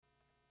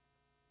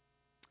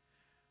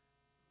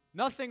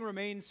Nothing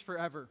remains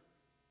forever.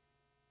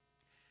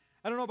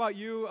 I don't know about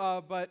you,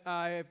 but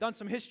I've done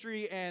some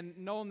history and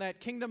known that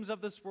kingdoms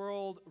of this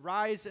world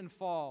rise and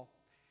fall.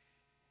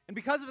 And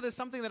because of this,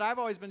 something that I've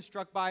always been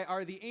struck by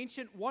are the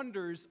ancient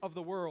wonders of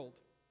the world.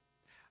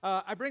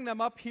 I bring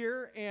them up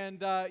here,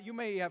 and you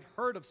may have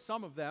heard of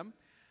some of them.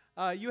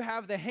 You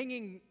have the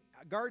Hanging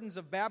Gardens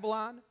of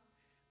Babylon,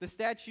 the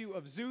statue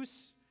of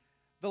Zeus,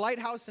 the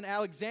lighthouse in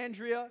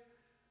Alexandria,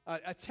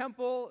 a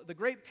temple, the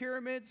Great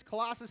Pyramids,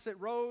 Colossus at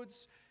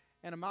Rhodes,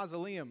 and a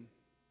mausoleum.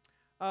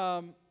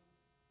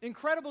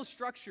 Incredible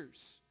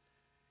structures.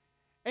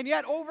 And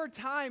yet, over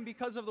time,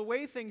 because of the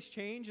way things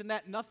change and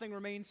that nothing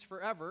remains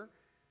forever,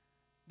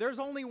 there's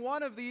only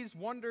one of these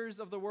wonders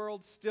of the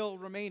world still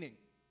remaining.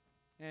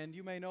 And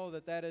you may know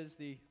that that is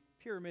the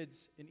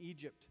pyramids in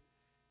Egypt.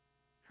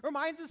 It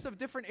reminds us of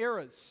different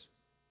eras.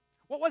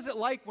 What was it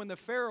like when the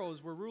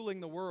pharaohs were ruling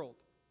the world?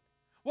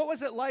 What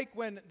was it like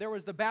when there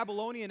was the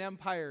Babylonian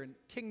Empire and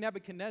King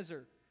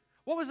Nebuchadnezzar?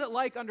 What was it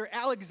like under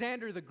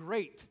Alexander the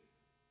Great?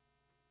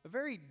 A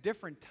very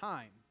different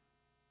time.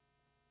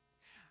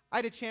 I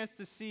had a chance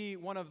to see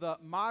one of the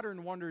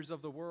modern wonders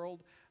of the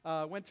world.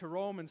 Went to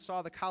Rome and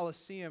saw the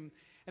Colosseum.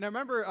 And I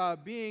remember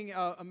being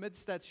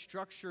amidst that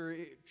structure.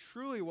 It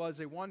truly was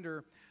a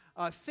wonder,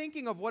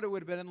 thinking of what it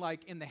would have been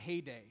like in the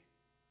heyday.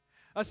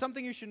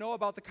 Something you should know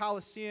about the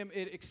Colosseum,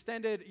 it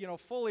extended,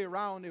 fully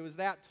around. It was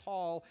that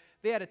tall.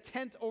 They had a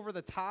tent over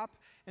the top,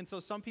 and so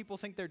some people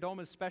think their dome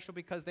is special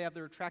because they have the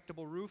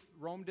retractable roof.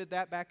 Rome did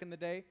that back in the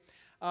day.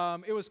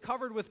 It was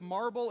covered with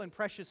marble and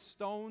precious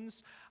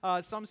stones.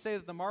 Some say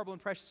that the marble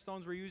and precious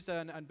stones were used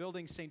on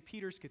building St.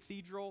 Peter's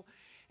Cathedral.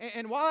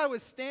 And while I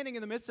was standing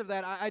in the midst of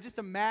that, I just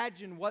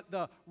imagined what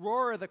the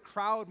roar of the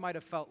crowd might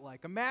have felt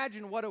like.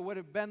 Imagine what it would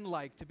have been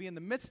like to be in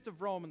the midst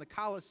of Rome in the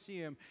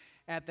Colosseum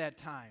at that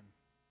time.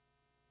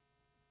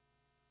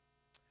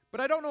 But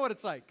I don't know what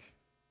it's like.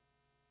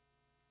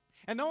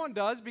 And no one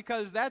does,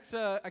 because that's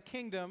a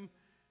kingdom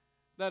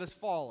that has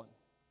fallen.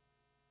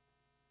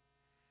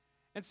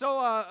 And so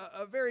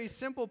a very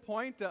simple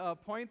point, a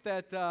point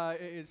that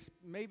is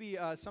maybe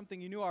something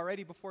you knew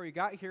already before you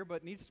got here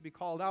but needs to be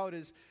called out,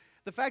 is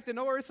the fact that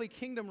no earthly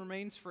kingdom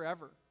remains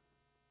forever.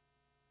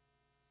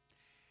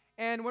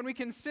 And when we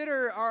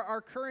consider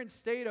our current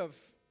state of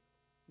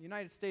the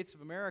United States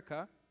of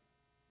America,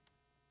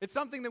 it's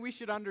something that we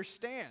should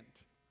understand.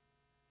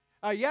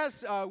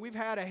 Yes, we've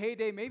had a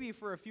heyday maybe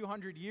for a few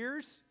hundred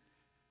years.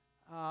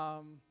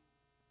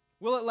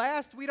 Will it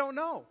last? We don't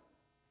know.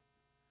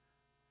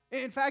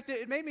 In fact,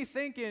 it made me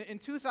think in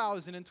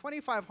 2,000 and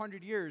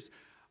 2,500 years,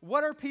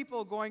 what are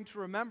people going to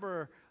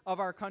remember of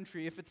our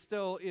country if it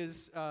still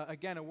is,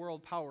 again, a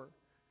world power?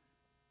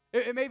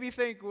 It made me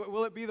think,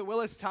 will it be the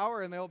Willis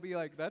Tower? And they'll be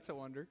like, that's a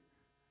wonder.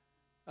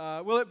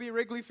 Will it be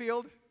Wrigley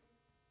Field?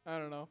 I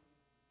don't know.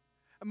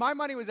 My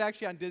money was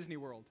actually on Disney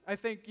World. I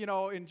think,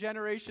 in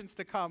generations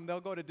to come, they'll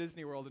go to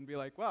Disney World and be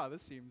like, wow,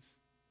 this seems...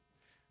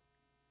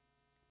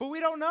 But we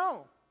don't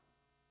know.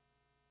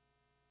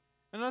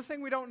 Another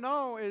thing we don't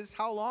know is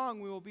how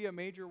long we will be a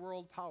major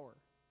world power.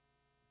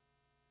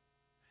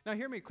 Now,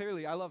 hear me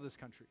clearly. I love this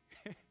country.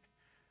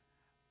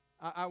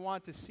 I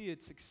want to see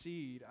it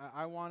succeed.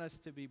 I want us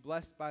to be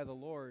blessed by the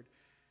Lord.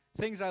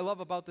 Things I love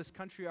about this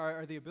country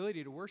are the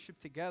ability to worship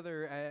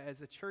together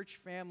as a church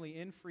family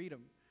in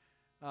freedom.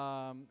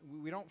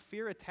 We don't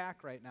fear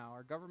attack right now.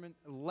 Our government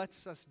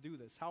lets us do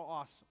this. How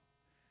awesome,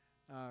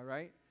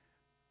 right?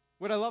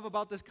 What I love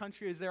about this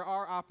country is there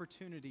are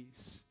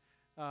opportunities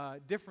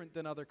different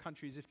than other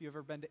countries. If you've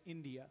ever been to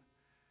India,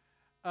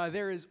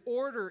 there is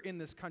order in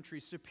this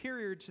country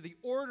superior to the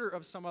order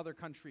of some other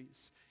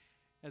countries.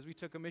 As we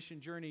took a mission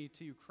journey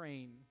to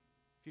Ukraine,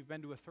 if you've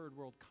been to a third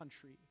world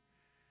country.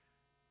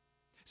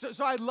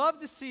 So I'd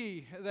love to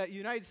see that the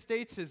United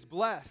States is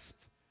blessed.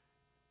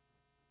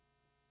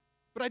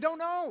 But I don't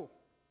know.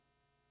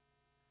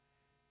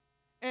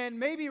 And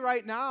maybe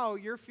right now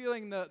you're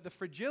feeling the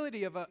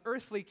fragility of an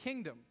earthly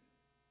kingdom.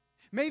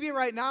 Maybe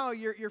right now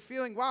you're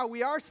feeling, wow,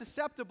 we are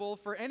susceptible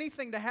for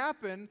anything to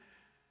happen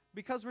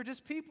because we're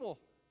just people.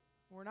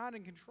 We're not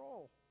in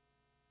control.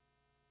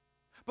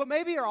 But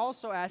maybe you're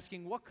also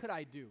asking, what could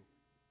I do?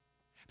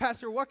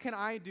 Pastor, what can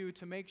I do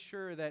to make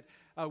sure that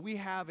we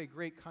have a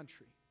great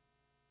country?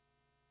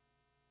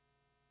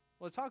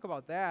 Well, to talk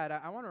about that,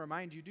 I want to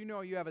remind you, do you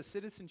know you have a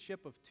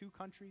citizenship of two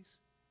countries?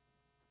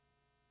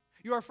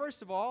 You are,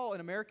 first of all, an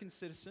American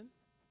citizen,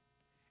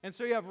 and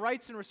so you have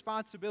rights and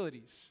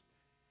responsibilities.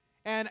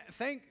 And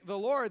thank the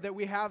Lord that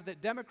we have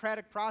that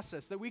democratic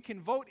process, that we can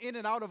vote in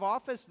and out of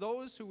office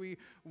those who we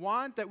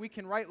want, that we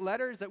can write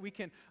letters, that we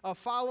can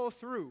follow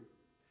through.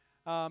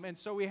 And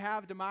so we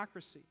have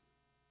democracy.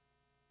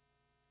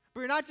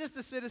 But you're not just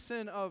a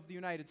citizen of the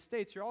United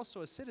States, you're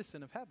also a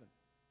citizen of heaven.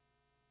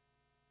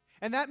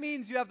 And that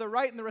means you have the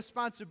right and the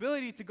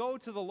responsibility to go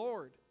to the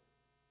Lord,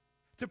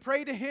 to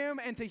pray to Him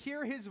and to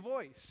hear His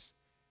voice.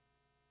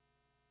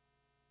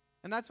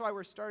 And that's why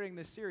we're starting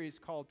this series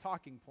called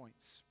Talking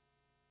Points.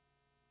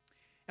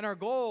 And our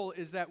goal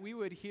is that we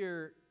would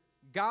hear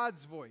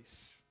God's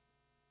voice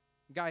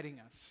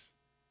guiding us.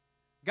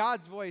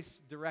 God's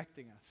voice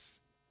directing us.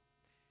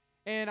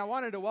 And I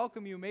wanted to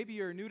welcome you. Maybe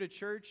you're new to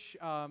church.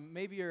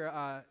 Maybe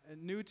you're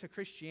new to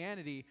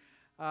Christianity.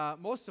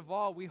 Most of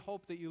all, we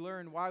hope that you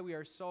learn why we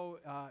are so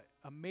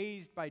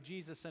amazed by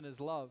Jesus and his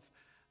love,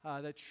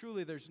 that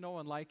truly there's no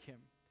one like him.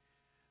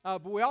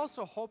 But we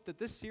also hope that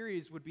this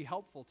series would be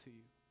helpful to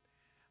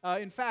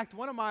you. In fact,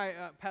 one of my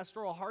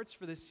pastoral hearts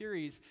for this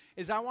series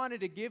is I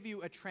wanted to give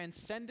you a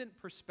transcendent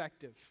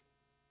perspective.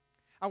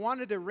 I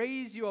wanted to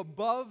raise you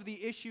above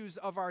the issues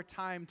of our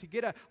time to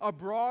get a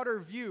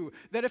broader view.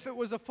 That if it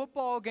was a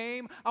football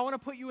game, I want to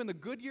put you in the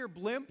Goodyear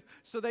blimp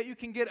so that you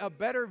can get a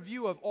better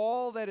view of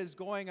all that is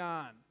going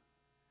on.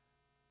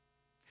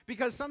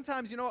 Because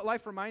sometimes, you know what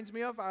life reminds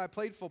me of? I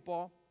played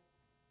football.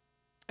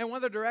 And one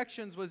of the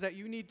directions was that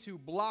you need to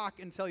block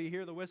until you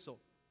hear the whistle.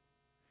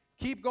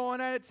 Keep going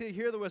at it till you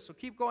hear the whistle.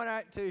 Keep going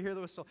at it till you hear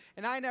the whistle.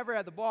 And I never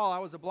had the ball. I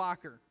was a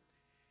blocker.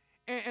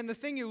 And the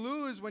thing you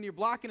lose when you're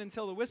blocking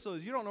until the whistle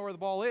is you don't know where the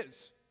ball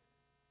is.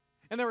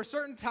 And there were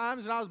certain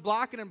times when I was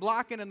blocking,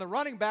 and the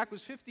running back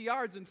was 50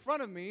 yards in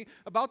front of me,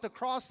 about to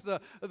cross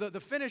the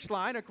finish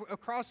line,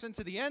 across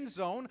into the end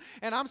zone,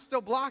 and I'm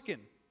still blocking.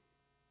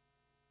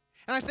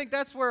 And I think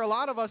that's where a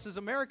lot of us as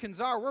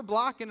Americans are. We're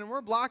blocking, and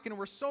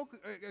we're so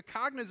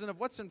cognizant of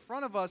what's in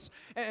front of us,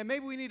 and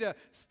maybe we need to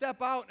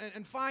step out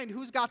and find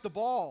who's got the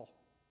ball.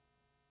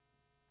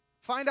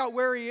 Find out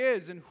where he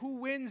is and who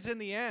wins in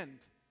the end.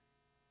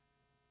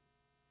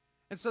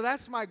 And so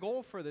that's my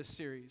goal for this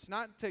series,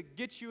 not to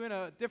get you in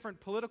a different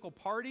political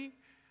party,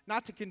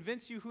 not to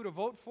convince you who to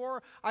vote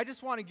for. I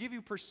just want to give you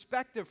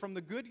perspective from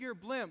the Goodyear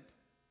blimp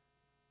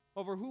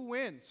over who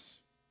wins.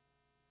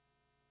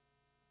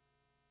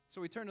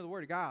 So we turn to the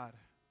Word of God,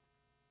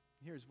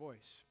 hear his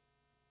voice.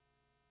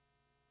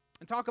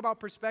 And talk about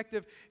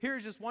perspective.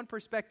 Here's just one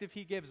perspective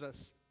he gives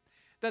us.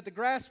 That the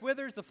grass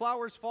withers, the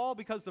flowers fall,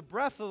 because the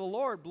breath of the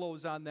Lord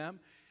blows on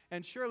them,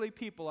 and surely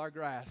people are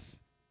grass.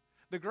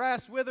 The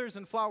grass withers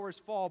and flowers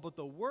fall, but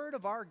the word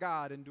of our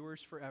God endures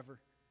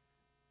forever.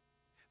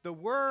 The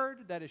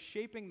word that is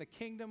shaping the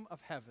kingdom of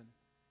heaven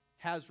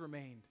has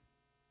remained.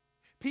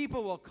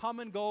 People will come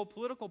and go,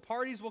 political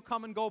parties will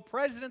come and go,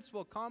 presidents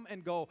will come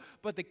and go,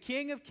 but the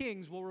King of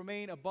Kings will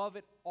remain above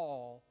it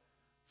all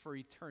for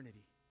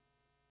eternity.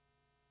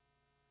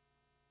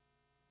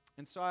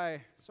 And so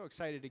I'm so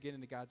excited to get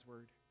into God's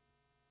word.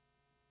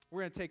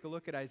 We're going to take a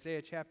look at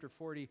Isaiah chapter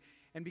 40.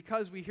 And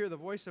because we hear the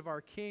voice of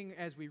our King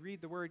as we read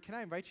the word, can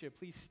I invite you to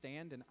please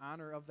stand in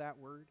honor of that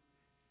word?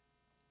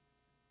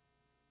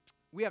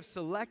 We have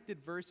selected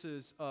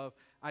verses of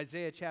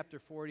Isaiah chapter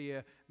 40,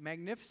 a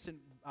magnificent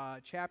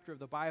chapter of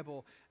the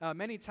Bible.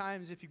 Many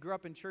times, if you grew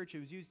up in church, it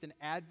was used in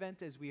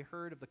Advent as we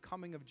heard of the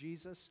coming of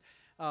Jesus.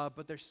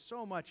 But there's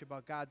so much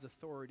about God's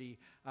authority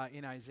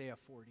in Isaiah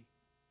 40.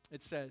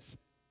 It says,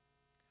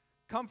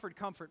 "Comfort,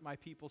 comfort, my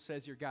people,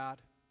 says your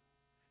God.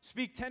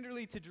 Speak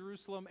tenderly to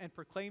Jerusalem and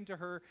proclaim to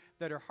her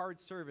that her hard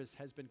service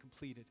has been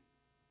completed,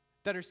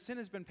 that her sin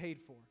has been paid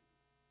for,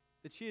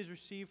 that she has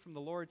received from the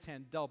Lord's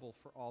hand double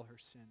for all her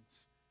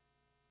sins.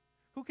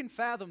 Who can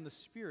fathom the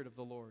Spirit of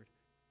the Lord,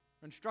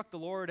 or instruct the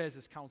Lord as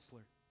his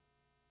counselor?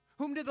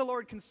 Whom did the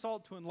Lord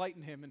consult to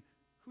enlighten him, and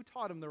who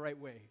taught him the right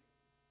way?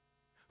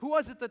 Who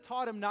was it that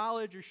taught him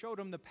knowledge or showed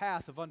him the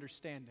path of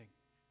understanding?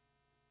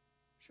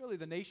 Surely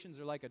the nations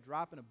are like a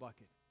drop in a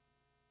bucket.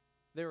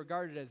 They are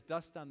regarded as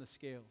dust on the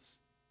scales.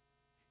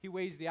 He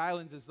weighs the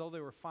islands as though they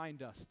were fine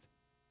dust.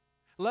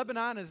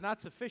 Lebanon is not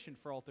sufficient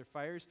for altar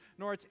fires,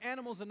 nor its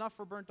animals enough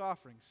for burnt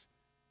offerings.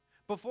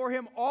 Before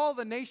him all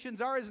the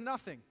nations are as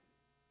nothing.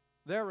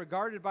 They are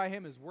regarded by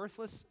him as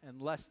worthless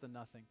and less than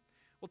nothing."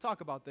 We'll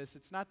talk about this.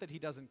 It's not that he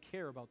doesn't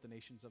care about the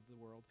nations of the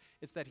world.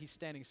 It's that he's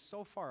standing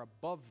so far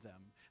above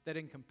them that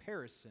in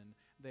comparison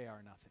they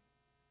are nothing.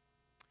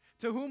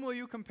 "To whom will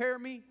you compare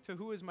me? To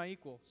who is my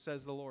equal,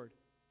 says the Lord.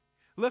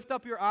 Lift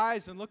up your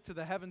eyes and look to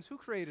the heavens. Who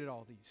created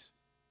all these?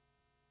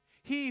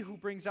 He who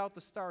brings out the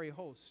starry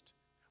host,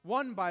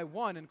 one by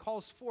one, and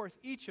calls forth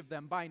each of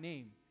them by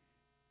name.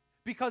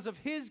 Because of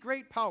his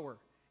great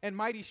power and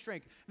mighty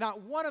strength,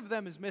 not one of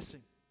them is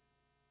missing.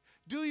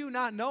 Do you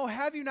not know?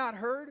 Have you not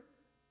heard?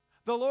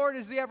 The Lord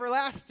is the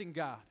everlasting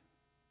God,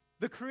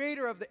 the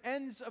creator of the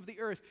ends of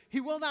the earth.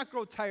 He will not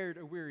grow tired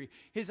or weary.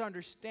 His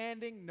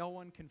understanding no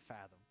one can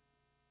fathom."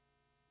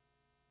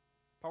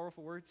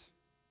 Powerful words.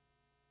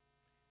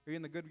 Are you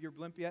in the Goodyear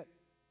blimp yet?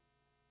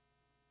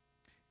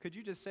 Could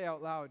you just say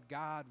out loud,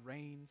 "God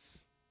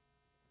reigns"?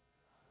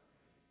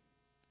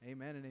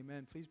 Amen and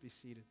amen. Please be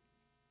seated.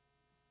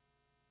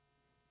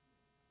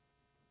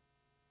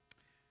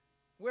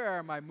 Where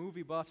are my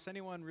movie buffs?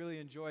 Anyone really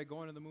enjoy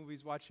going to the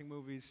movies, watching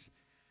movies?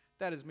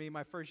 That is me.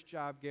 My first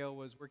job, Gail,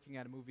 was working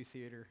at a movie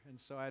theater, and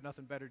so I had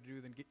nothing better to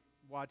do than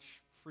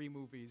watch free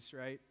movies,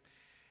 right?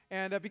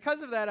 And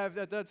because of that,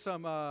 I've done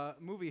some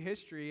movie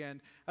history,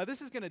 and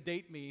this is going to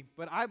date me,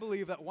 but I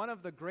believe that one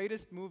of the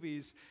greatest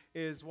movies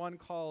is one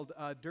called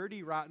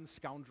Dirty Rotten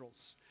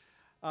Scoundrels.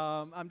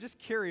 I'm just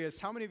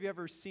curious, how many of you have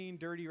ever seen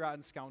Dirty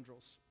Rotten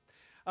Scoundrels?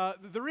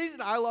 The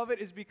reason I love it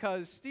is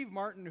because Steve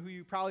Martin, who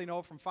you probably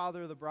know from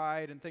Father of the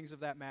Bride and things of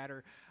that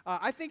matter,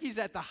 I think he's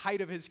at the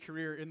height of his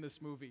career in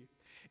this movie.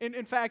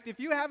 In fact, if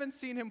you haven't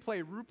seen him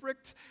play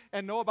Ruprecht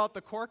and know about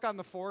the cork on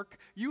the fork,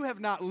 you have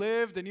not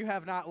lived and you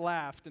have not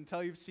laughed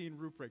until you've seen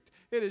Ruprecht.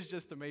 It is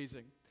just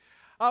amazing.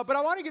 But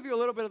I want to give you a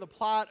little bit of the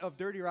plot of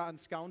Dirty Rotten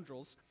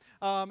Scoundrels.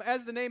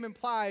 As the name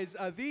implies,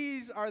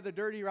 these are the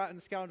Dirty Rotten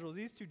Scoundrels,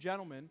 these two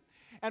gentlemen.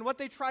 And what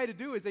they try to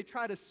do is they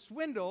try to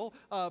swindle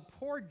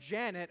poor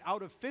Janet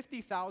out of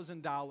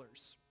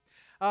 $50,000.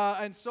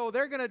 And so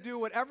they're going to do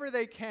whatever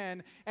they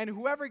can, and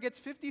whoever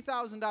gets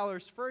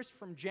 $50,000 first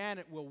from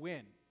Janet will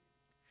win.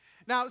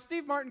 Now,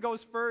 Steve Martin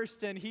goes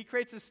first, and he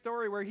creates a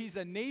story where he's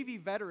a Navy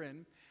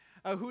veteran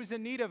who's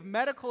in need of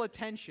medical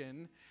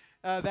attention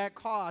that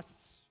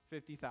costs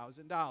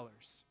 $50,000.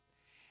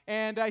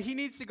 And he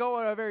needs to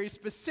go to a very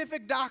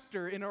specific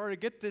doctor in order to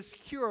get this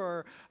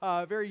cure,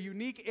 a very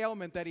unique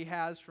ailment that he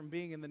has from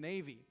being in the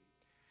Navy.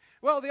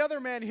 Well, the other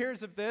man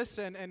hears of this,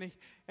 and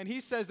he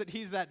says that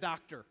he's that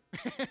doctor.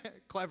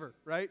 Clever,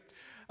 right?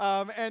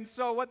 And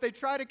so what they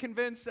try to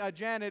convince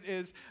Janet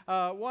is,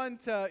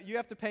 you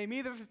have to pay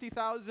me the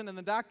 $50,000, and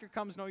the doctor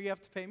comes, no, you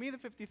have to pay me the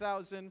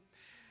 $50,000. And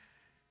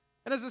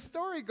as the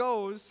story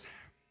goes,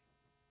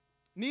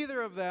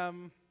 neither of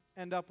them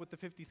end up with the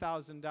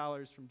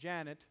 $50,000 from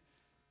Janet.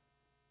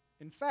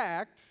 In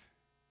fact,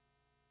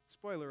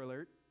 spoiler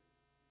alert,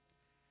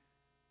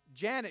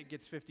 Janet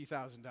gets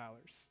 $50,000.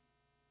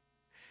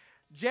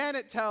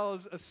 Janet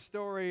tells a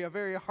story, a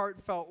very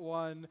heartfelt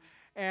one,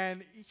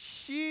 and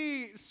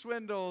she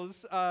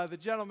swindles the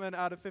gentleman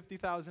out of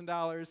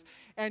 $50,000,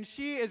 and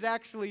she is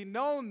actually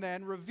known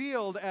then,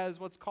 revealed as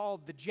what's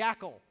called the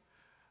Jackal.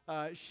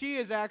 She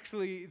is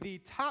actually the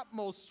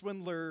topmost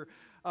swindler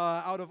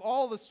out of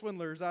all the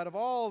swindlers, out of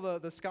all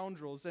the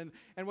scoundrels. And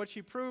what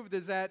she proved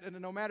is that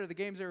no matter the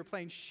games they were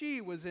playing, she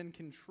was in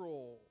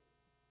control.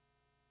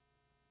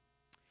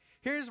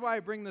 Here's why I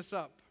bring this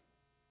up.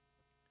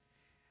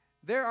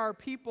 There are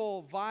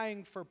people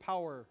vying for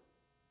power.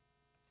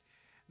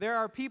 There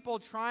are people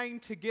trying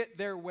to get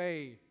their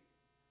way.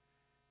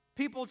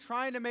 People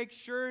trying to make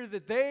sure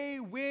that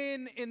they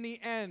win in the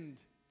end.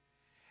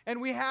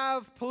 And we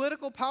have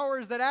political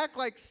powers that act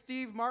like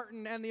Steve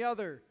Martin and the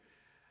other.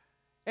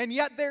 And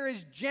yet there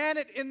is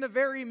Janet in the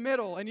very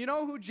middle. And you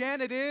know who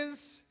Janet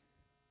is?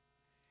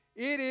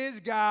 It is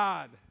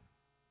God.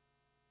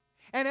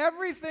 And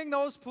everything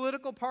those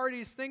political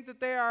parties think that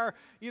they are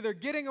either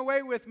getting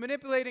away with,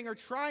 manipulating, or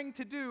trying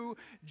to do,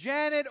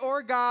 Janet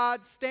or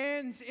God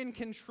stands in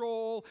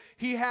control.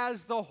 He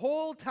has the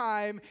whole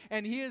time,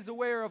 and he is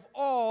aware of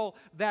all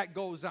that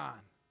goes on.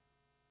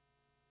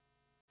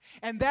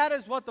 And that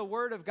is what the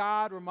Word of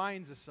God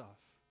reminds us of.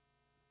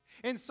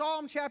 In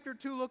Psalm chapter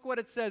 2, look what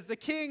it says. The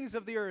kings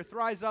of the earth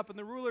rise up, and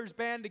the rulers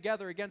band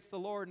together against the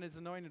Lord and his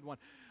anointed one.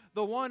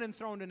 The one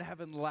enthroned in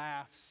heaven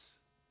laughs.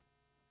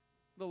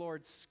 The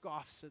Lord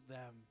scoffs at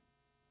them.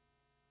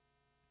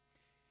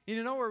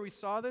 You know where we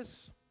saw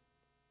this?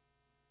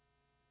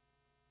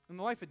 In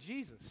the life of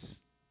Jesus.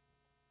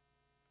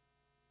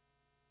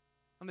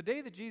 On the day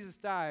that Jesus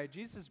died,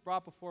 Jesus is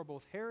brought before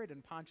both Herod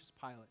and Pontius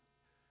Pilate.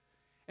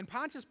 And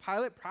Pontius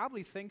Pilate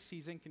probably thinks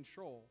he's in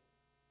control.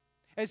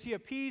 As he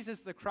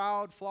appeases the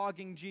crowd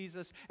flogging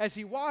Jesus, as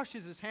he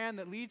washes his hand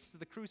that leads to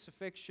the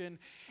crucifixion,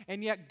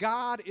 and yet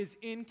God is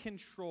in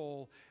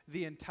control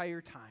the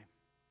entire time.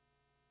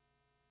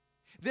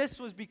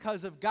 This was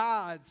because of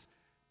God's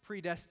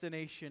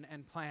predestination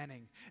and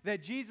planning,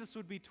 that Jesus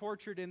would be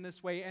tortured in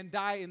this way and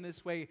die in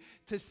this way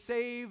to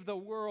save the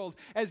world,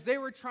 as they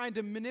were trying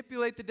to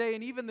manipulate the day,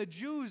 and even the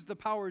Jews, the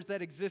powers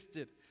that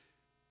existed.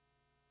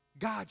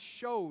 God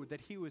showed that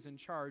he was in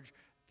charge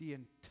the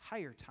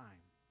entire time.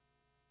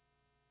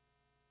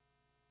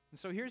 And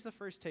so here's the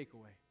first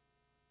takeaway.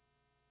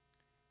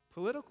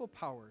 Political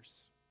powers,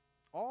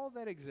 all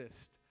that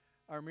exist,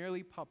 are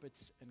merely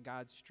puppets in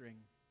God's string.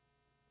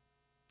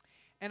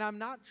 And I'm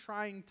not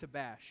trying to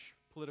bash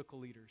political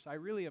leaders. I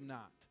really am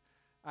not.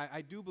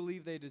 I do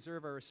believe they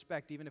deserve our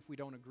respect even if we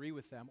don't agree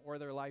with them or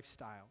their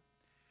lifestyle.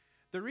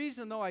 The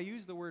reason, though, I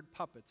use the word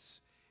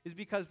puppets is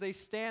because they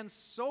stand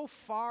so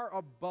far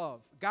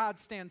above, God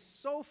stands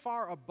so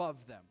far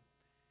above them,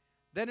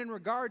 that in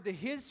regard to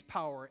his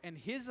power and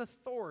his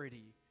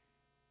authority,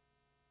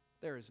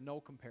 there is no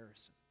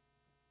comparison.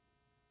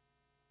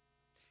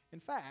 In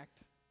fact,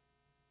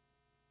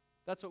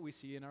 that's what we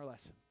see in our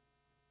lesson.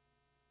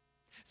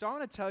 So I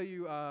want to tell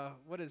you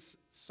what is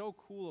so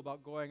cool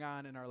about going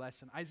on in our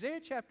lesson. Isaiah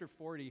chapter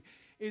 40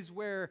 is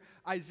where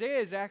Isaiah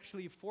is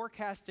actually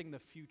forecasting the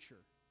future.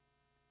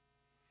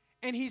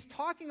 And he's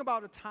talking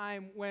about a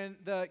time when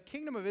the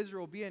kingdom of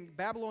Israel will be in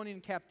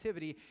Babylonian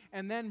captivity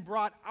and then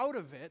brought out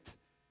of it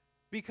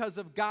because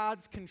of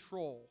God's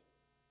control.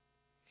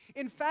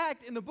 In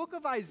fact, in the book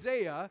of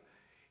Isaiah,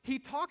 he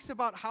talks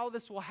about how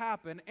this will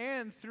happen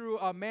and through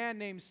a man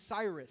named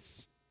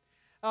Cyrus.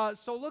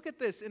 So look at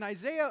this. In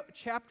Isaiah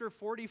chapter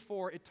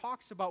 44, it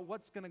talks about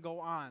what's going to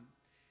go on.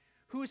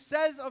 Who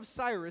says of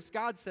Cyrus,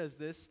 God says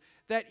this,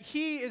 that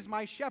he is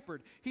my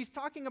shepherd. He's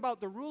talking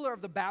about the ruler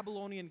of the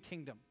Babylonian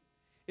kingdom.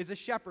 is a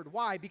shepherd.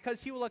 Why?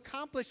 Because he will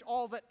accomplish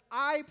all that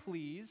I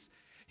please.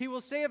 He will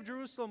say of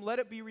Jerusalem, let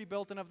it be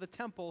rebuilt, and of the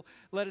temple,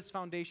 let its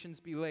foundations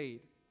be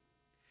laid.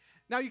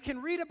 Now you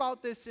can read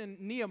about this in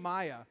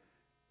Nehemiah,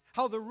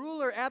 how the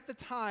ruler at the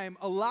time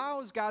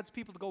allows God's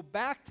people to go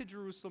back to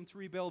Jerusalem to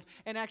rebuild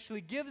and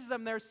actually gives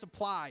them their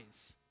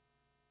supplies.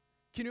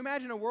 Can you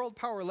imagine a world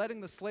power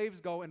letting the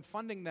slaves go and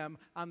funding them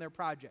on their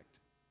project?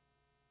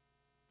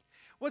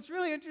 What's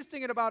really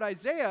interesting about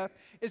Isaiah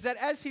is that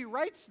as he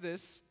writes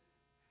this,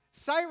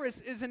 Cyrus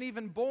isn't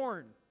even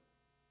born.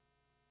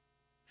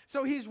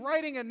 So he's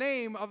writing a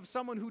name of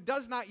someone who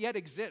does not yet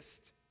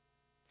exist.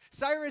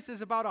 Cyrus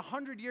is about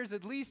 100 years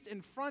at least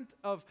in front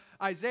of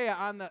Isaiah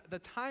on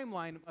the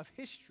timeline of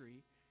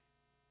history.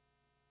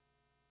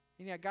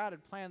 And yet God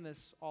had planned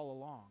this all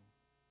along.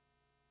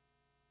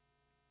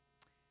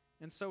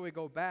 And so we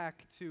go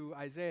back to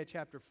Isaiah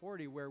chapter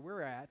 40 where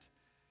we're at,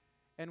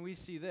 and we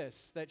see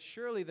this, that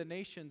surely the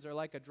nations are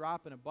like a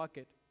drop in a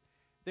bucket.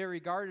 They're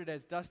regarded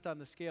as dust on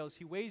the scales.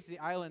 He weighs the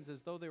islands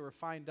as though they were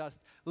fine dust.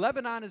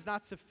 Lebanon is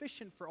not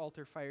sufficient for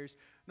altar fires,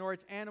 nor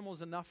its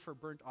animals enough for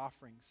burnt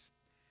offerings.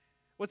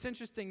 What's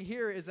interesting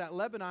here is that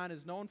Lebanon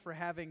is known for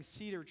having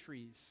cedar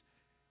trees.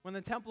 When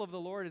the temple of the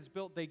Lord is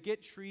built, they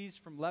get trees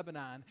from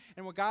Lebanon.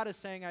 And what God is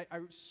saying, I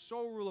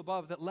so rule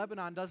above that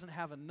Lebanon doesn't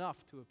have enough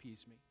to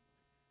appease me.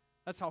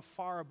 That's how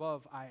far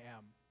above I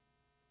am.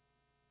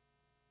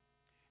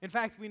 In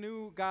fact, we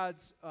knew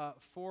God's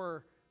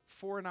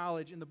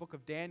foreknowledge in the book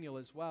of Daniel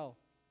as well.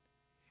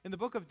 In the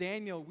book of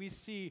Daniel, we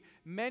see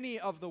many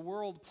of the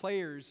world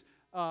players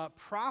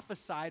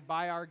prophesied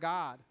by our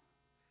God.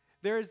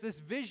 There is this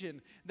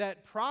vision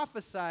that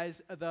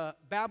prophesies the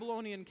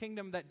Babylonian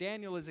kingdom that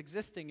Daniel is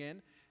existing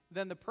in,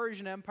 then the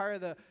Persian Empire,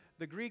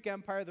 the Greek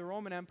Empire, the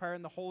Roman Empire,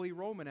 and the Holy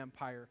Roman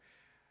Empire.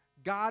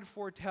 God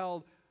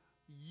foretold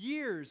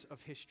years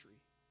of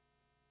history.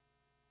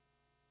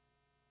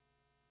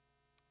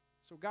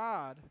 So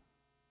God,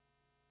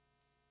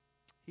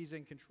 He's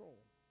in control.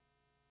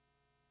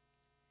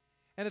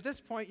 And at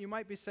this point, you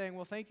might be saying,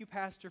 well, thank you,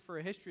 Pastor, for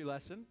a history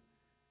lesson.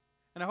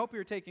 And I hope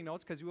you're taking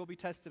notes because you will be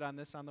tested on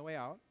this on the way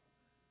out.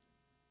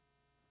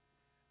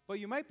 But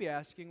you might be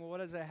asking, well, what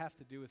does that have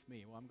to do with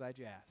me? Well, I'm glad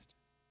you asked.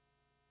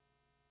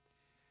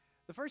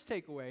 The first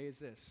takeaway is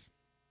this.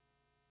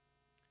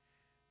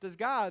 Does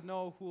God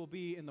know who will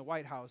be in the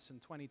White House in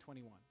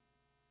 2021?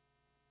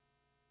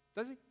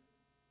 Does He?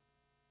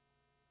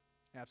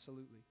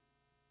 Absolutely.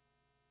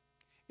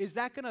 Is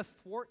that going to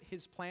thwart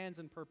His plans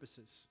and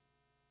purposes?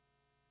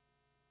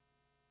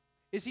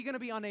 Is He going to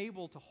be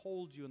unable to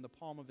hold you in the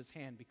palm of His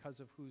hand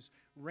because of who's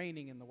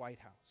reigning in the White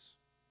House?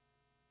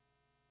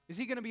 Is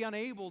He going to be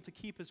unable to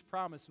keep His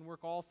promise and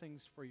work all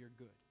things for your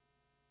good?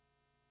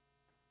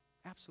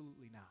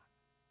 Absolutely not.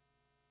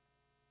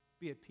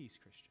 Be at peace,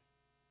 Christian.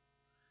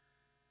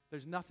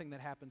 There's nothing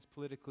that happens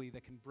politically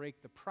that can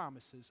break the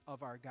promises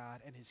of our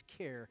God and His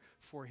care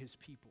for His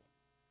people.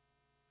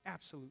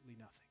 Absolutely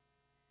nothing.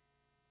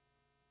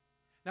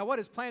 Now, what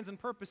His plans and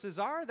purposes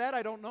are, that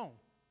I don't know.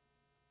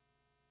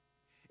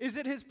 Is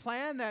it His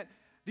plan that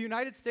the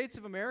United States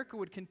of America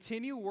would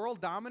continue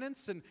world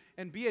dominance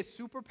and be a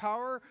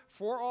superpower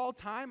for all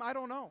time? I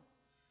don't know.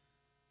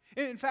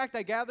 In fact,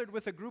 I gathered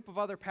with a group of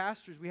other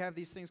pastors. We have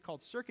these things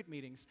called circuit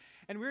meetings.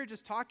 And we were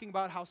just talking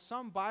about how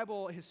some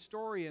Bible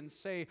historians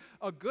say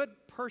a good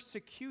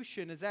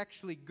persecution is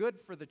actually good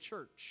for the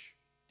church.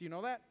 Do you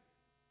know that?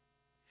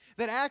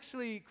 That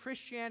actually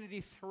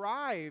Christianity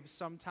thrives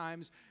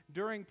sometimes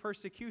during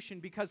persecution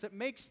because it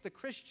makes the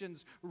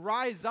Christians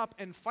rise up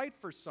and fight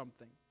for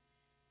something.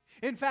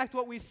 In fact,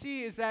 what we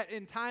see is that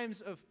in times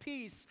of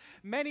peace,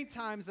 many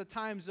times the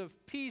times of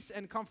peace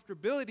and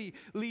comfortability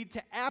lead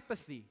to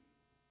apathy,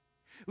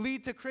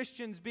 lead to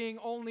Christians being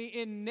only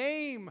in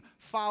name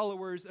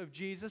followers of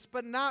Jesus,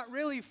 but not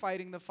really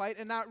fighting the fight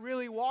and not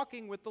really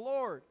walking with the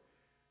Lord.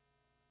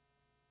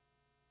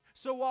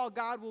 So while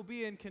God will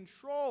be in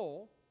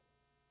control,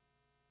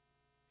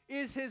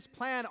 is His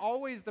plan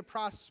always the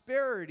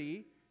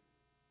prosperity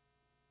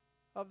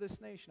of this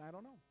nation? I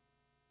don't know.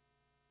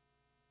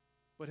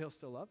 But He'll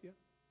still love you.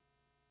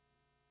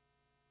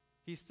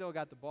 He's still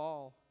got the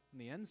ball in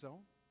the end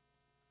zone.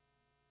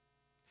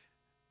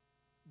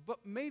 But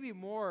maybe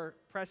more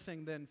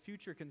pressing than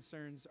future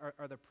concerns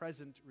are the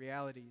present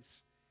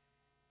realities.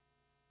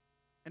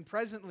 And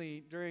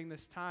presently, during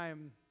this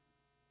time,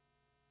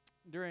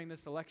 during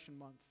this election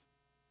month,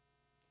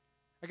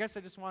 I guess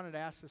I just wanted to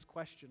ask this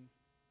question.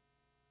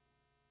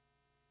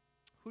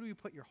 Who do you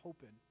put your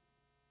hope in?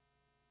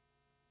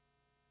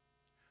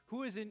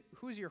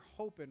 Who's your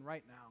hope in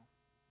right now?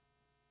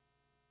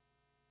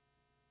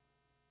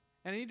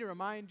 And I need to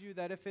remind you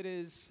that if it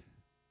is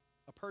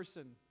a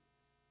person,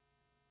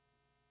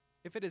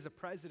 if it is a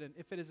president,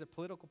 if it is a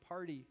political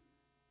party,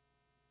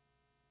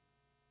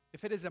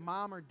 if it is a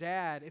mom or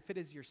dad, if it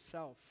is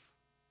yourself,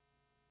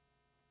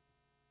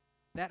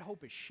 that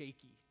hope is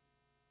shaky.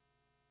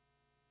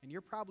 And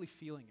you're probably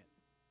feeling it.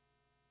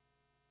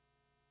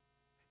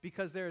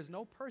 Because there is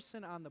no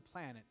person on the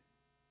planet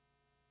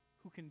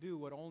who can do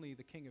what only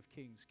the King of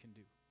Kings can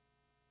do.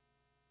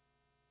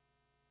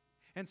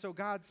 And so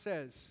God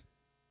says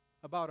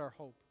about our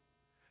hope,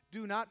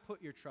 do not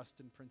put your trust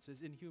in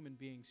princes, in human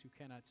beings who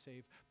cannot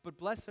save, but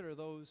blessed are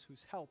those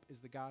whose help is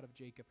the God of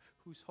Jacob,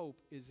 whose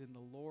hope is in the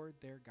Lord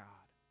their God.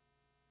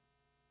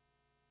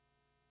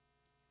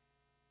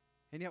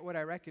 And yet what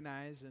I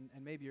recognize, and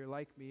maybe you're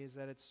like me, is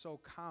that it's so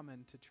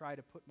common to try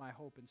to put my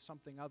hope in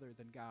something other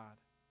than God.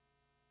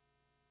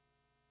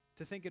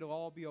 To think it'll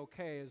all be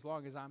okay as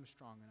long as I'm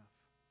strong enough.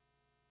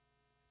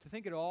 To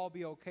think it'll all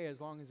be okay as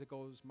long as it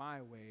goes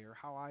my way or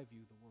how I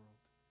view the world.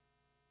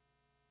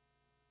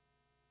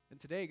 And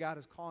today God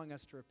is calling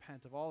us to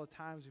repent of all the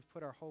times we've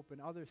put our hope in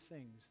other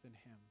things than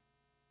Him.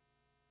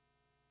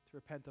 To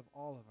repent of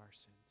all of our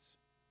sins.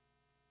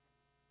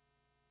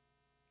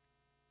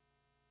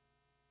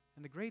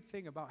 And the great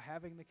thing about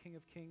having the King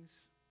of Kings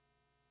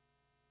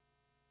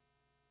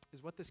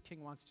is what this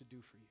King wants to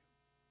do for you.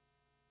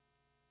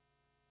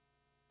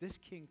 This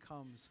King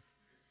comes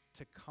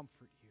to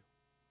comfort you.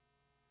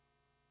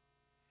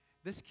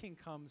 This King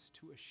comes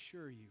to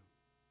assure you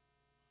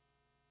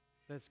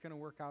that it's going to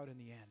work out in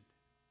the end.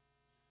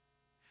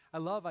 I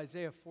love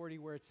Isaiah 40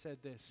 where it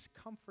said this,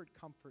 "Comfort,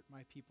 comfort,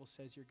 my people,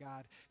 says your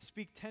God.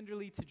 Speak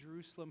tenderly to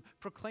Jerusalem.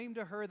 Proclaim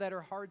to her that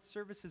her hard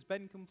service has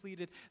been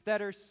completed,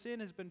 that her sin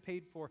has been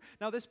paid for."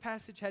 Now this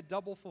passage had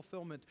double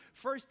fulfillment.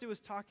 First, it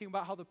was talking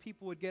about how the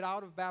people would get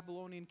out of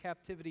Babylonian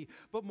captivity,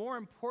 but more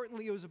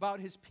importantly, it was about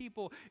His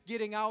people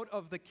getting out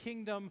of the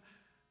kingdom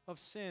of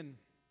sin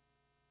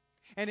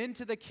and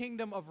into the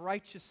kingdom of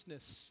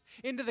righteousness,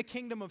 into the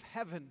kingdom of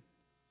heaven.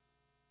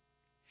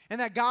 And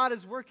that God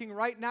is working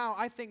right now,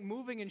 I think,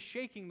 moving and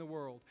shaking the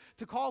world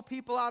to call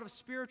people out of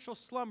spiritual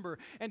slumber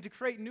and to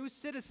create new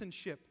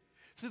citizenship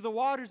through the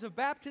waters of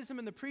baptism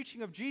and the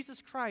preaching of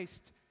Jesus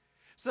Christ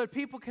so that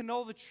people can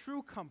know the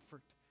true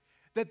comfort,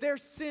 that their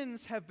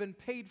sins have been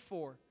paid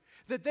for,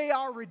 that they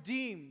are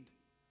redeemed.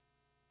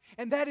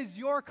 And that is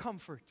your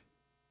comfort.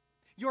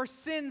 Your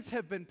sins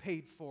have been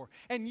paid for,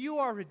 and you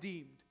are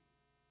redeemed.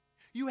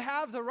 You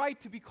have the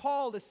right to be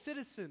called a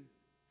citizen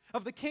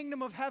of the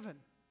kingdom of heaven.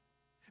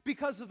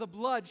 Because of the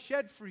blood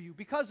shed for you,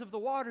 because of the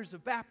waters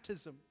of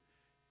baptism.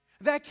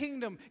 That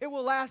kingdom, it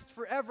will last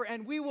forever,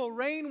 and we will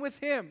reign with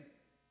Him.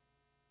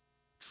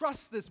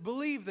 Trust this,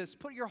 believe this,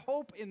 put your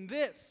hope in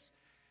this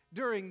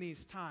during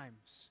these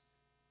times.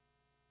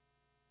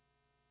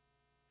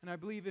 And I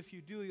believe if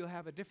you do, you'll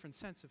have a different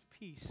sense of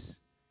peace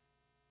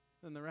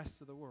than the rest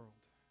of the world.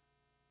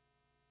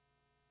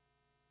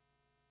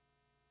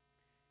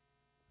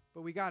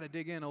 But we got to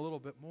dig in a little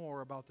bit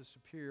more about the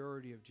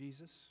superiority of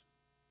Jesus.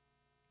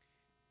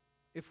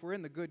 If we're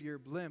in the Goodyear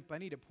blimp, I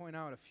need to point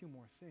out a few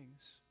more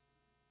things.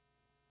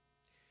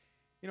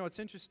 You know, it's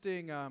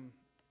interesting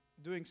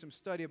doing some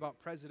study about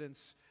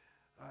presidents.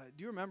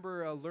 Do you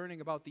remember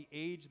learning about the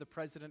age the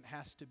president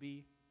has to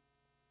be?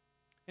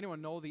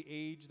 Anyone know the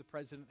age the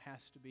president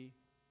has to be?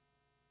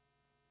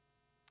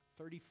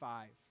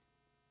 35.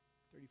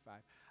 35.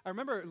 I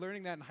remember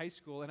learning that in high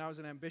school, and I was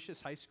an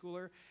ambitious high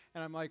schooler,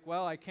 and I'm like,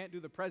 well, I can't do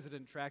the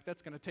president track.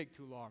 That's going to take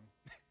too long.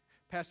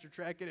 Pastor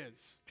track it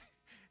is.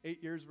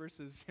 8 years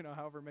versus,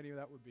 however many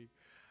that would be.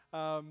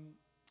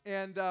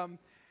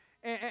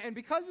 And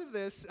because of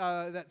this,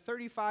 that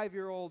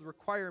 35-year-old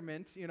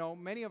requirement,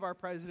 many of our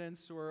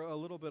presidents were a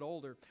little bit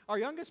older. Our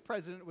youngest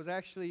president was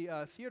actually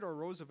Theodore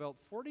Roosevelt,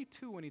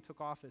 42 when he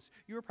took office.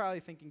 You were probably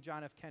thinking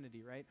John F.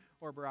 Kennedy, right?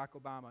 Or Barack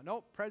Obama.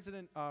 No,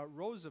 President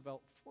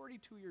Roosevelt,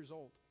 42 years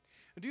old.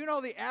 Do you know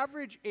the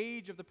average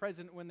age of the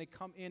president when they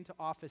come into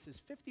office is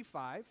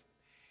 55?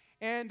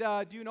 And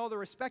do you know the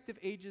respective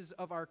ages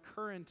of our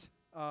current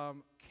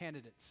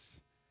candidates?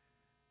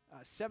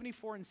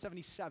 74 and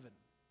 77.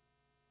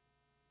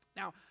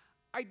 Now,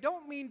 I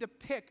don't mean to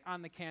pick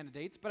on the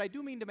candidates, but I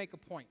do mean to make a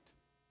point.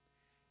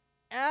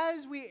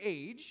 As we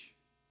age,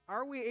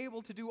 are we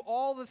able to do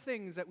all the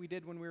things that we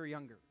did when we were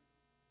younger?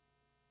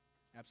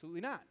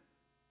 Absolutely not.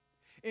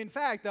 In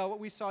fact, what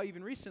we saw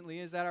even recently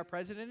is that our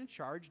president in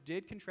charge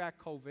did contract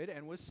COVID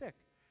and was sick.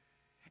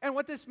 And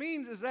what this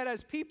means is that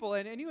as people,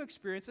 and you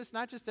experience this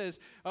not just as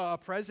a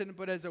president,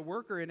 but as a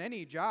worker in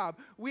any job,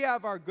 we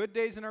have our good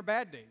days and our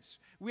bad days.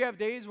 We have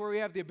days where we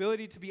have the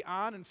ability to be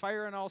on and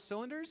fire on all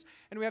cylinders,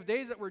 and we have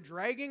days that we're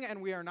dragging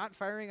and we are not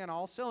firing on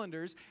all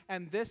cylinders,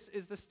 and this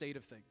is the state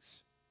of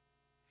things.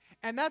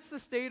 And that's the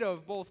state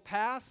of both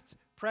past,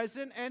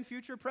 present, and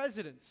future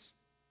presidents.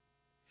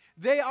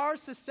 They are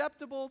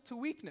susceptible to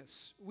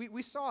weakness.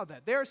 We saw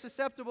that. They are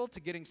susceptible to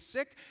getting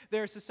sick. They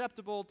are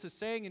susceptible to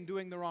saying and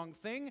doing the wrong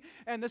thing.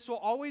 And this will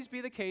always be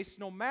the case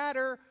no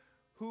matter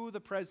who the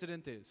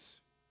president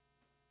is.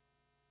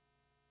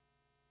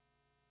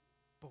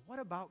 But what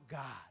about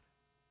God?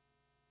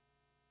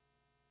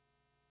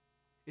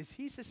 Is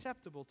He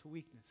susceptible to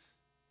weakness?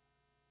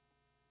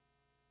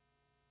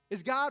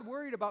 Is God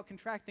worried about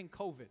contracting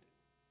COVID? Is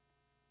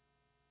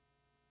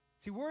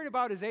He worried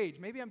about His age?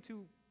 Maybe I'm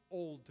too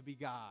old to be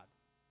God.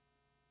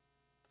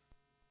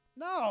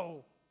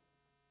 No.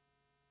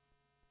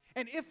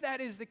 And if that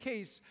is the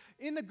case,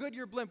 in the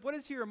Goodyear blimp, what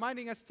is He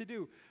reminding us to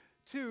do?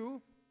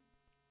 To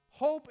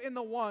hope in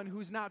the one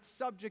who's not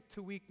subject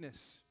to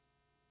weakness.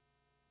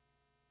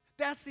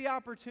 That's the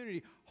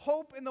opportunity.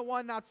 Hope in the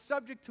one not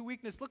subject to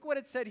weakness. Look what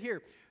it said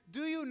here.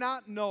 Do you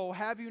not know,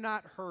 have you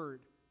not heard?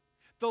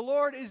 The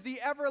Lord is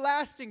the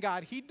everlasting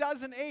God. He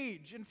doesn't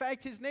age. In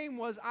fact, his name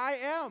was I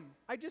am.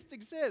 I just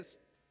exist.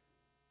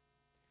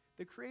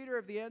 The creator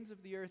of the ends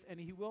of the earth, and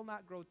he will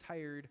not grow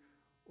tired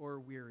or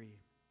weary.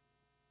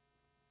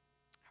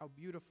 How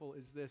beautiful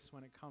is this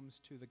when it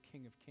comes to the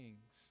King of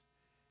Kings?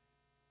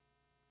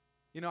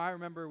 You know, I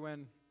remember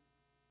when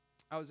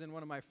I was in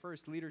one of my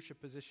first leadership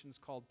positions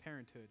called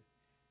parenthood.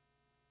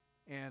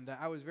 And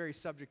I was very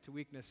subject to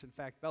weakness. In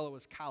fact, Bella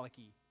was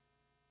colicky.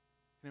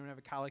 Anyone have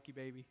a colicky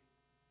baby?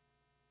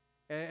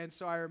 And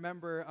so I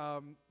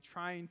remember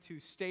trying to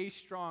stay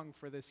strong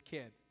for this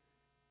kid.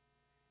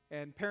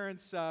 And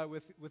parents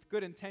with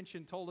good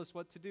intention told us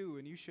what to do.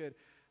 And you should,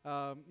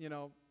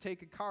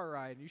 take a car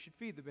ride. And you should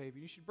feed the baby.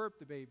 And you should burp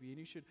the baby. And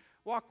you should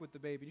walk with the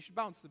baby. And you should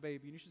bounce the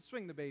baby. And you should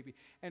swing the baby.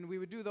 And we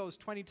would do those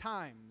 20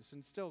 times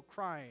and still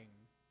crying.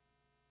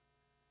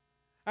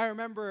 I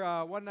remember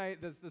one night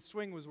the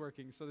swing was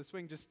working, so the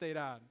swing just stayed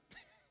on.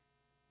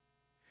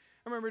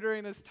 I remember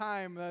during this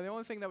time, the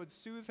only thing that would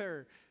soothe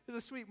her, it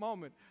was a sweet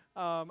moment.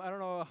 I don't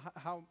know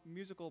how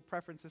musical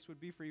preference this would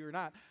be for you or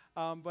not,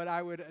 but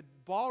I would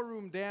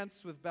ballroom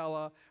dance with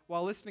Bella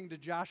while listening to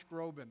Josh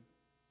Groban.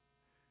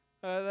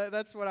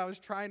 That's what I was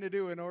trying to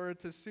do in order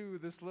to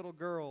soothe this little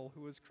girl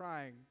who was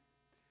crying.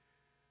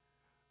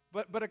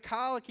 But a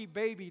colicky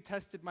baby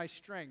tested my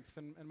strength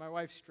and my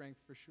wife's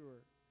strength for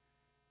sure.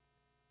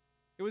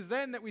 It was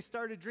then that we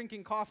started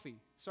drinking coffee,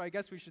 so I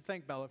guess we should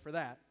thank Bella for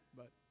that.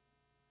 But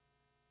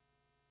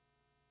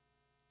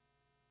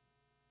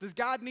does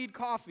God need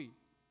coffee?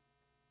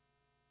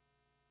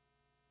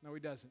 No, he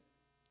doesn't,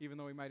 even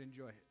though he might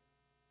enjoy it.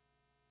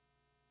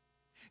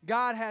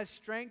 God has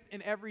strength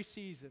in every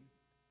season.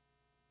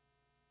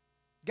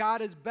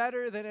 God is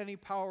better than any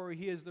power.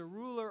 He is the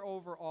ruler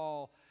over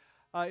all.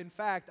 In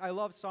fact, I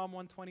love Psalm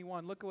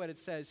 121. Look at what it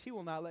says. He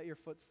will not let your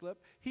foot slip.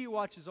 He who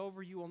watches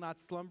over you will not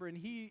slumber. And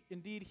he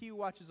who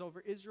watches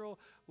over Israel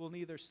will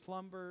neither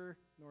slumber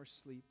nor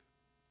sleep.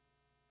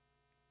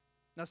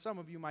 Now, some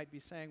of you might be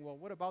saying, well,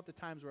 what about the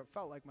times where it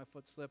felt like my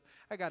foot slipped?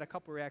 I got a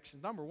couple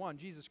reactions. Number one,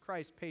 Jesus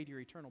Christ paid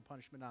your eternal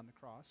punishment on the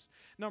cross.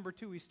 Number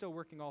two, he's still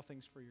working all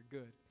things for your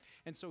good.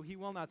 And so he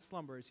will not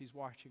slumber as he's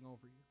watching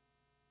over you.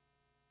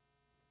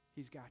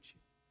 He's got you.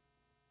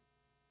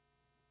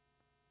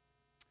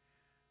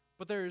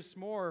 But there's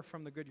more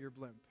from the Goodyear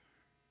blimp.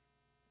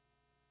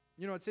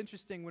 You know, it's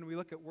interesting when we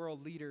look at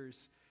world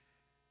leaders.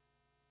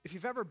 If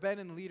you've ever been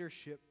in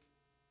leadership,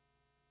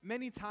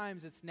 many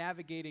times it's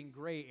navigating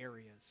gray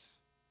areas.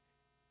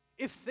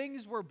 If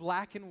things were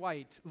black and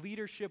white,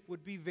 leadership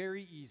would be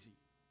very easy.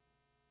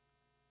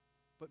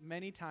 But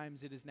many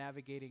times it is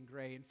navigating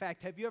gray. In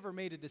fact, have you ever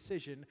made a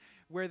decision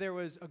where there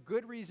was a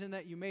good reason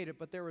that you made it,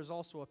 but there was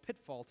also a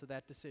pitfall to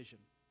that decision?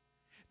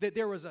 That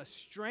there was a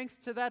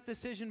strength to that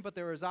decision, but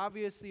there was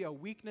obviously a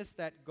weakness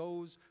that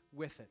goes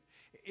with it.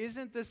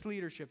 Isn't this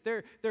leadership?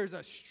 There's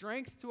a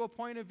strength to a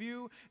point of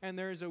view, and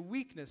there's a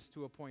weakness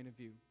to a point of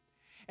view.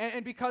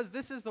 And because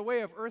this is the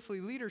way of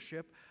earthly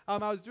leadership, I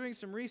was doing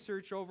some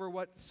research over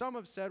what some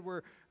have said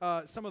were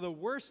some of the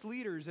worst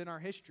leaders in our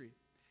history.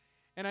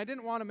 And I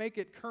didn't want to make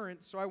it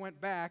current, so I went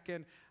back,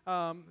 and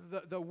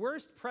the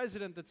worst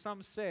president that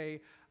some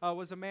say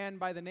was a man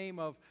by the name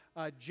of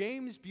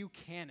James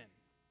Buchanan.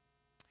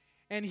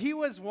 And he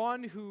was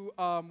one who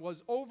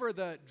was over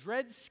the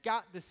Dred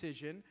Scott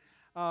decision,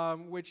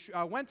 which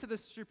went to the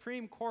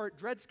Supreme Court.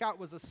 Dred Scott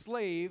was a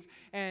slave,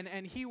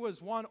 and he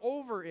was one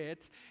over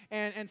it.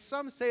 And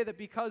some say that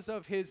because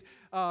of his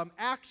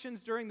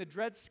actions during the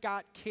Dred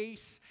Scott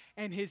case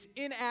and his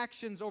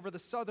inactions over the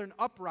Southern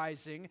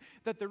Uprising,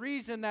 that the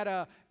reason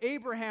that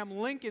Abraham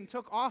Lincoln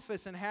took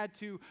office and had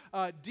to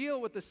deal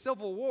with the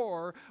Civil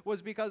War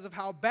was because of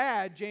how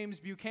bad James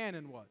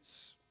Buchanan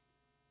was.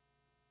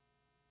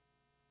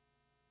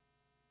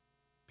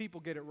 People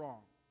get it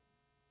wrong.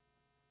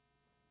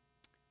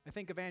 I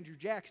think of Andrew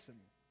Jackson.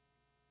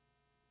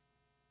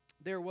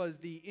 There was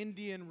the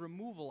Indian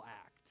Removal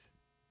Act.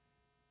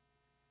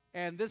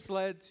 And this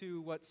led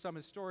to what some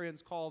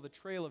historians call the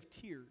Trail of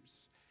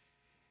Tears.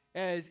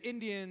 As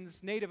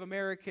Indians, Native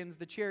Americans,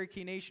 the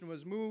Cherokee Nation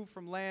was moved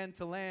from land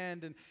to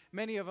land, and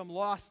many of them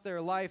lost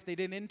their life. They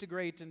didn't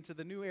integrate into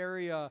the new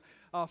area,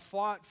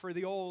 fought for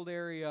the old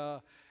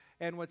area,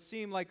 and what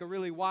seemed like a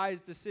really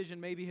wise decision,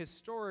 maybe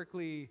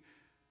historically,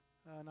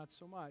 not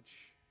so much.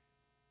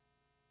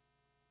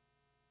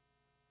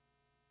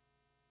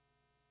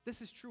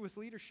 This is true with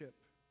leadership.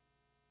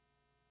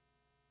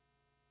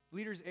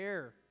 Leaders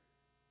err.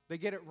 They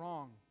get it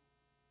wrong.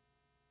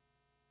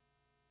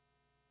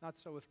 Not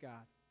so with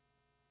God.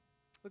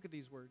 Look at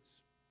these words.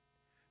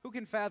 Who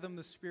can fathom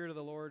the Spirit of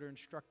the Lord or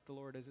instruct the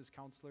Lord as his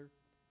counselor?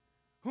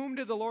 Whom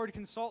did the Lord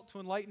consult to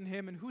enlighten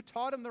him, and who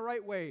taught him the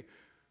right way?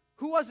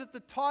 Who was it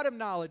that taught him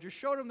knowledge or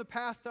showed him the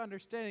path to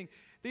understanding?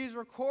 These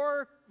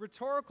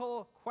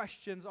rhetorical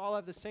questions all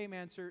have the same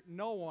answer: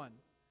 no one.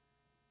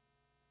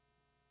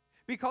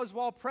 Because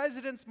while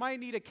presidents might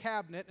need a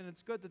cabinet, and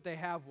it's good that they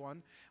have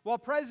one, while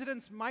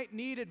presidents might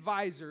need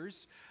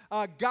advisors,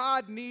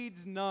 God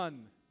needs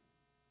none.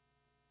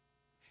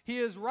 He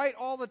is right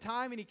all the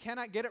time, and He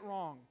cannot get it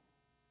wrong.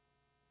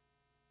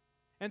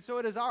 And so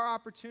it is our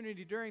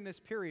opportunity during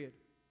this period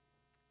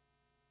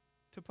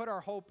to put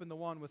our hope in the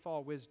one with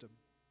all wisdom.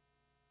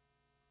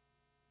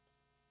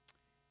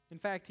 In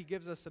fact, He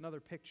gives us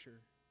another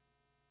picture.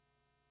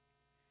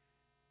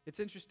 It's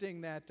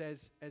interesting that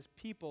as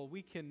people,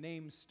 we can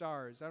name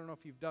stars. I don't know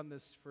if you've done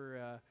this for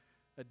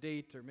a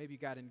date, or maybe you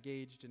got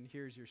engaged and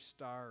here's your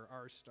star,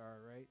 our star,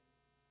 right?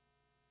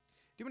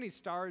 Do you know how many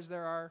stars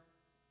there are?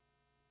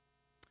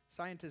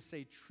 Scientists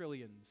say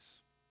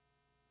trillions.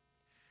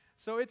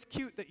 So it's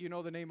cute that you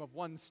know the name of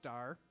one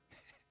star.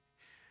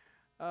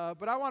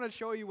 But I want to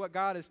show you what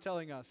God is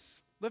telling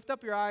us. Lift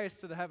up your eyes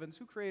to the heavens.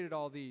 Who created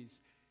all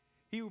these?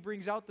 He who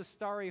brings out the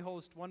starry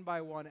host one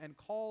by one and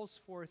calls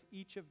forth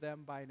each of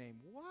them by name.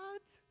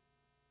 What?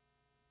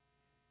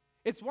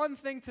 It's one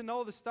thing to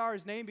know the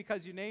star's name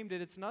because you named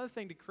it. It's another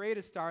thing to create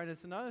a star, and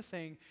it's another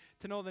thing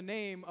to know the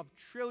name of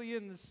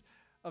trillions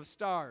of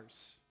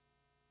stars.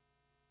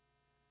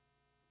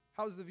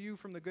 How's the view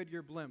from the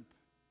Goodyear blimp?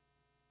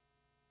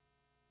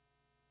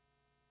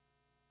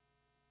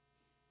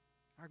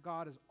 Our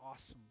God is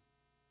awesome.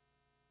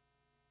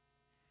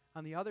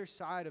 On the other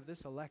side of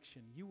this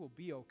election, you will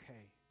be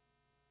okay.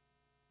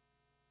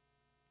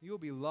 You will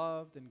be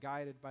loved and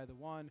guided by the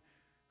one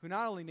who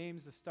not only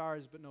names the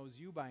stars but knows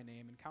you by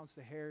name and counts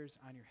the hairs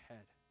on your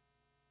head.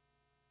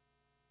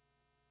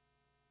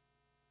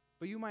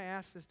 But you might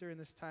ask this during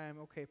this time,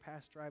 okay,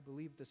 Pastor, I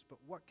believe this, but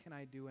what can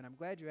I do? And I'm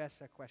glad you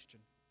asked that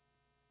question.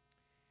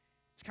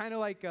 It's kind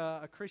of like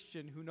a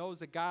Christian who knows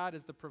that God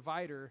is the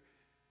provider,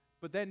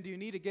 but then do you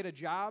need to get a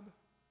job?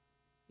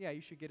 Yeah,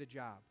 you should get a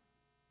job.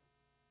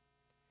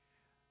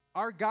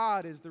 Our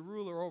God is the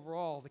ruler over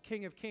all, the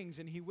King of kings,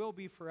 and He will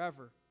be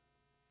forever.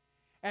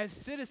 As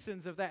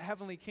citizens of that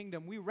heavenly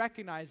kingdom, we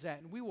recognize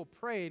that, and we will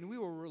pray, and we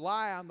will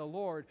rely on the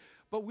Lord,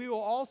 but we will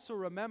also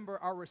remember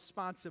our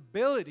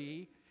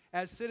responsibility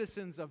as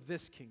citizens of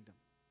this kingdom.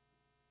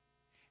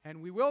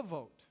 And we will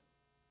vote,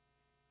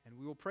 and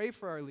we will pray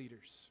for our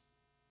leaders,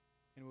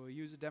 and we will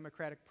use a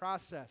democratic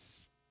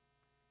process.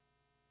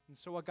 And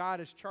so what God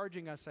is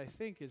charging us, I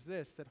think, is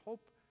this, that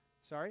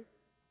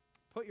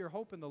put your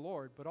hope in the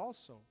Lord, but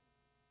also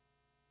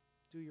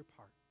do your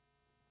part.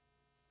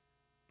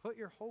 Put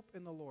your hope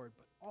in the Lord,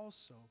 but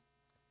also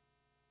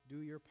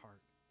do your part.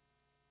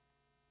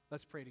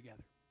 Let's pray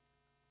together.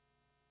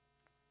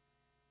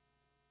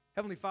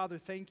 Heavenly Father,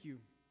 thank you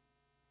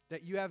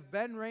that you have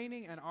been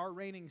reigning and are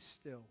reigning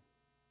still.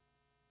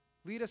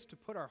 Lead us to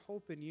put our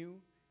hope in you,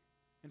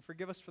 and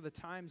forgive us for the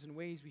times and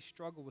ways we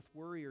struggle with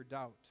worry or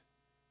doubt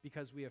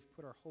because we have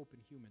put our hope in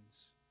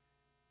humans.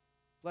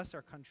 Bless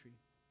our country.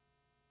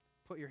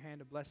 Put your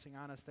hand of blessing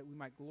on us that we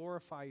might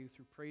glorify you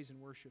through praise and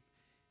worship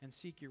and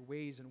seek your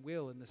ways and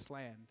will in this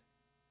land.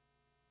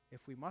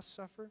 If we must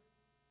suffer,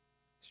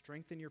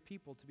 strengthen your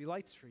people to be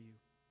lights for you,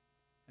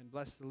 and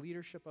bless the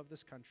leadership of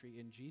this country.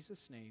 In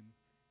Jesus' name,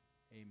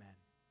 amen.